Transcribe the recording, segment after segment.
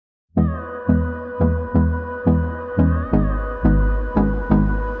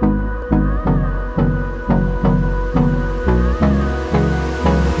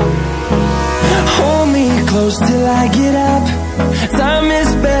close till I get up. Time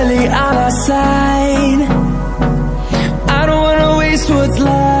is barely on our side. I don't wanna waste what's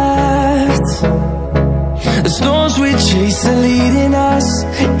left. The storms we chase are leading us,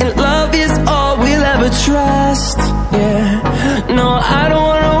 and love is all we'll ever trust. Yeah, no, I don't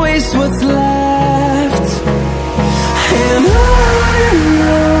wanna waste what's left. And on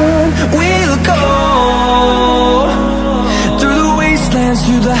we'll go, through the wastelands,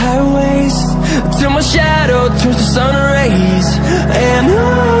 through the highways, till my shadow turns to sun rays. And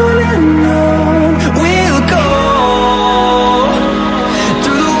on we'll go,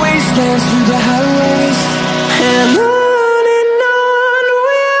 through the wastelands, through the highways, and on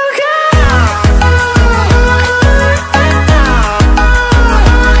we'll go.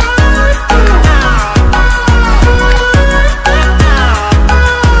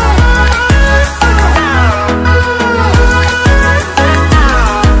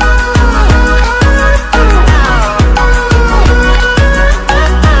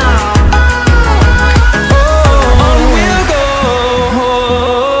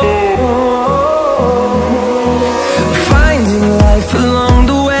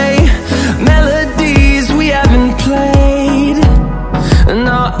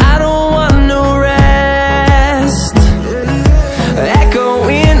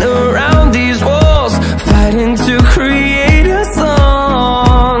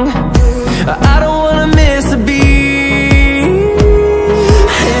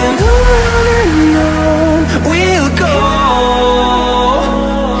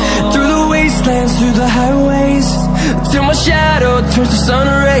 Turns to sun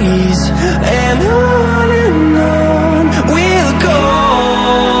rays, and on we'll go,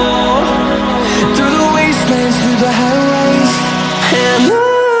 through the wastelands, through the highways, and on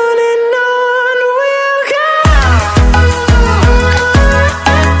we'll go.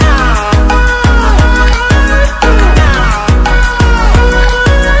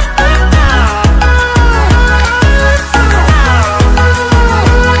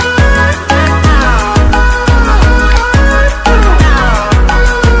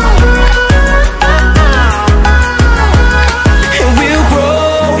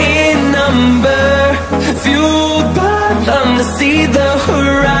 See the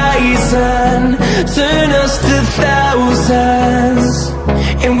horizon, turn us to thousands,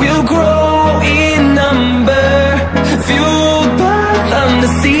 and we'll grow in number, fueled by them. To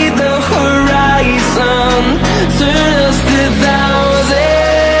see the horizon, turn us to thousands,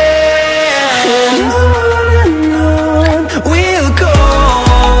 and on we'll go,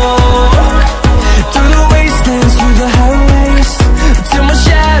 through the wastelands, through the highways, till my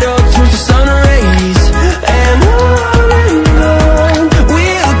shadow turns to sun rays, and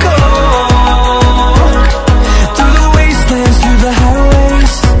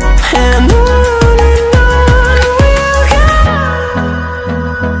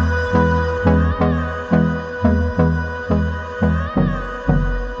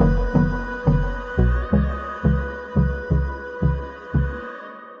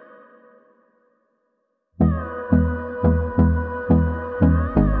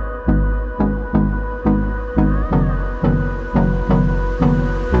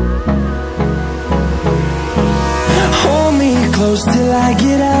close till I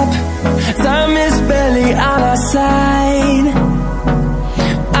get up. Time is barely on our side.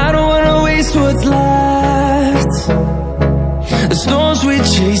 I don't wanna waste what's left. The storms we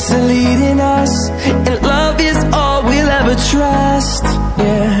chase are leading us, and love is all we'll ever trust.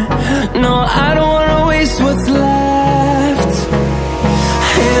 Yeah, no, I don't wanna waste what's left.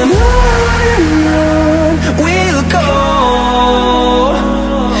 And on we'll go,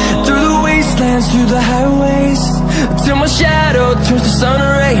 through the wastelands, through the highways, till my shadow turns to sun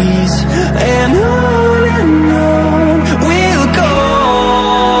rays, and on we'll go,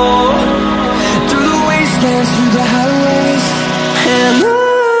 through the wastelands, through the highways, and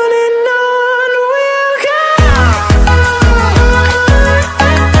on we'll go.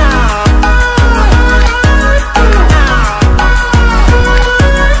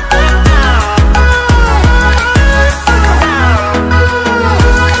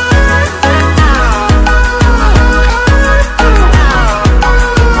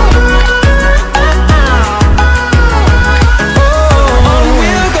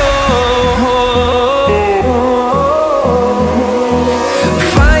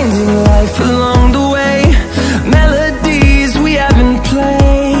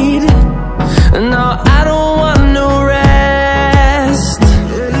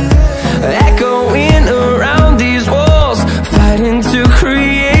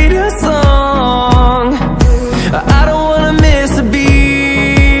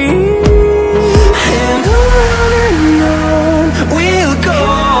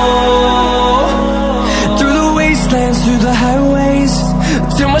 wastelands, through the highways,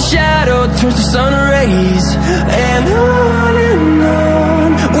 till my shadow turns to sun rays. And on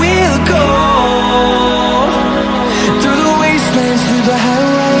we'll go, through the wastelands, through the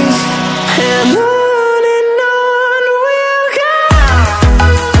highways, and on we'll go.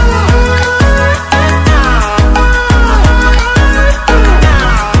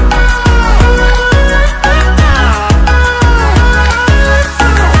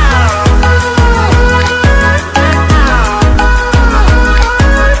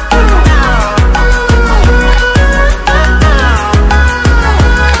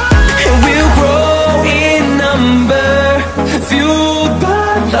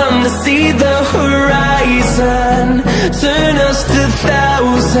 See the horizon, turn us to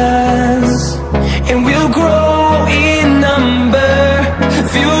thousands, and we'll grow in number,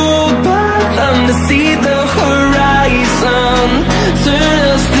 fueled by them. To see the horizon, turn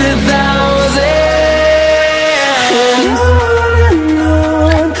us to thousands, and on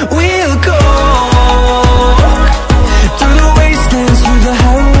we'll go, through the wastelands, through the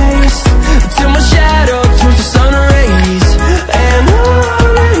highways, till my shadow turns to sun rays. And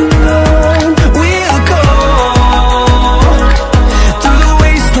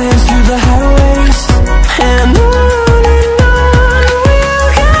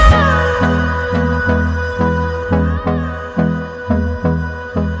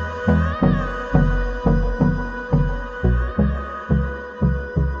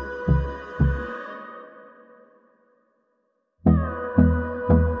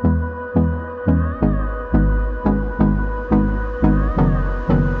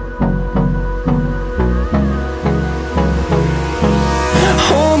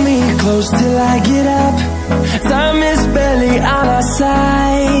close till I get up, time is barely on our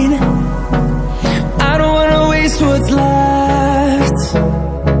side. I don't wanna waste what's left.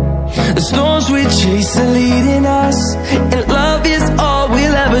 The storms we chase are leading us, and love is all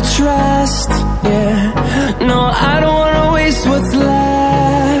we'll ever trust. Yeah, no, I don't wanna waste what's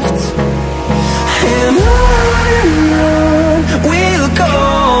left. And on we'll go,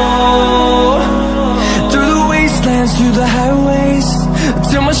 through the wastelands, through the highways,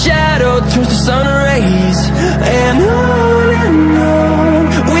 till my shadow turns to sun rays. And on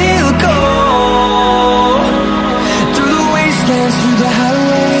we'll go, through the wastelands, through the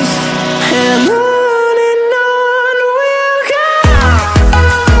highways, and on we'll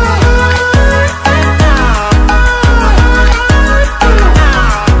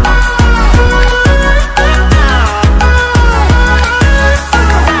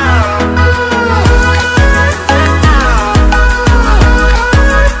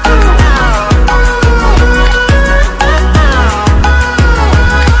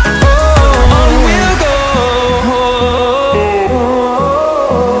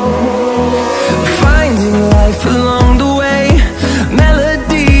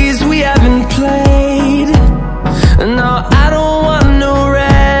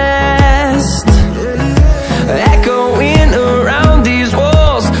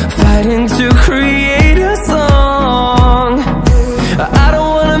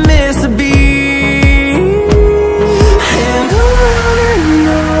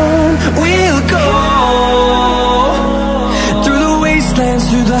go.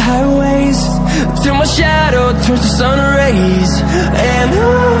 Through the highways, till my shadow turns to sun rays. And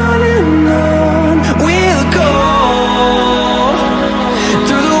on we'll go,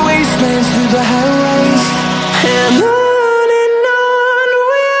 through the wastelands, through the highways, and on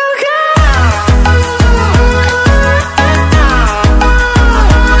we'll go.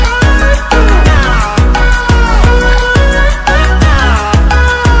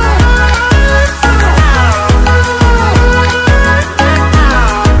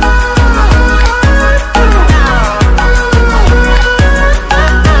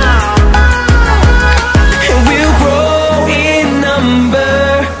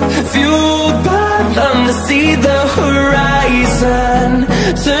 See the horizon,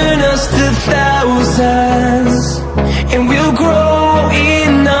 turn us to thousands, and we'll grow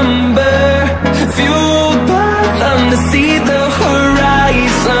in number, fueled by them. To see the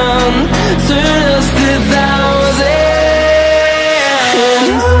horizon, turn us to thousands, and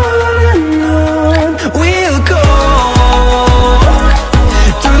on we'll go,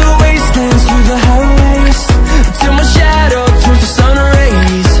 through the wastelands, through the highways, till my shadow turns to sun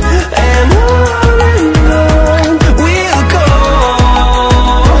rays. And we'll go,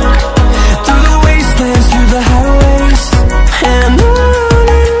 through the wastelands, through the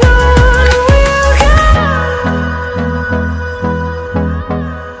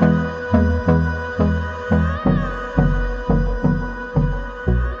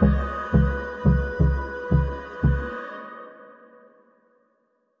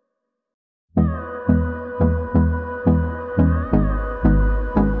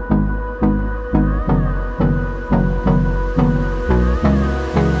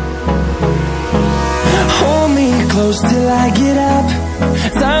close till I get up.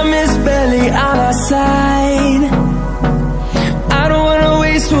 Time is barely on our side. I don't wanna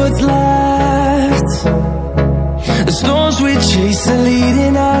waste what's left. The storms we chase are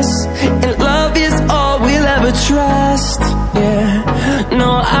leading us, and love is all we'll ever trust. Yeah, no,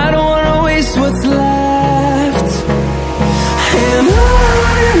 I don't wanna waste what's left. And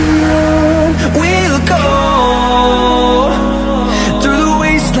on we'll go, through the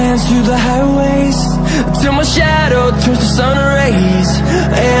wastelands, through the highways, till my shadow turns to sun rays.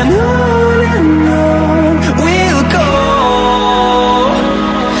 And on we'll go,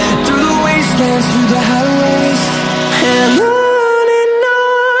 through the wastelands, through the highways, and on we'll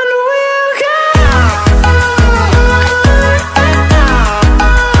go.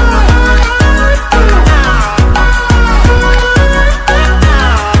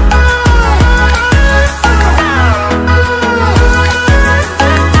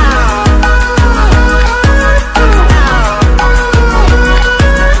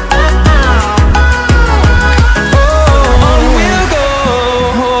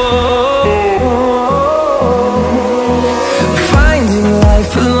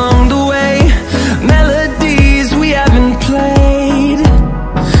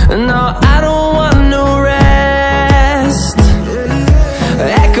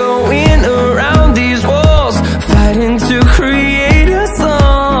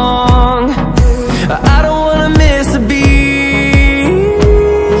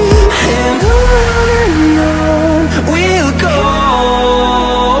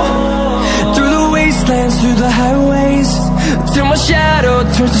 Through the highways, till my shadow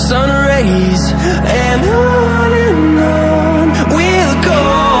turns to sun rays. And on we'll go,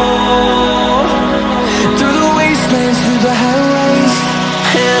 through the wastelands, through the highways,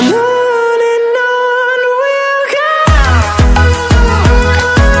 and on we'll go.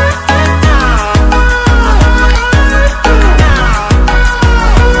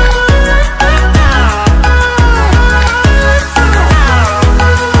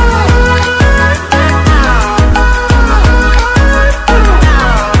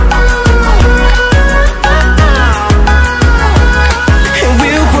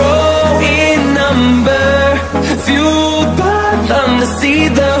 See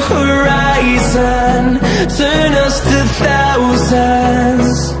the horizon turn us to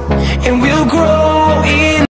thousands, and we'll grow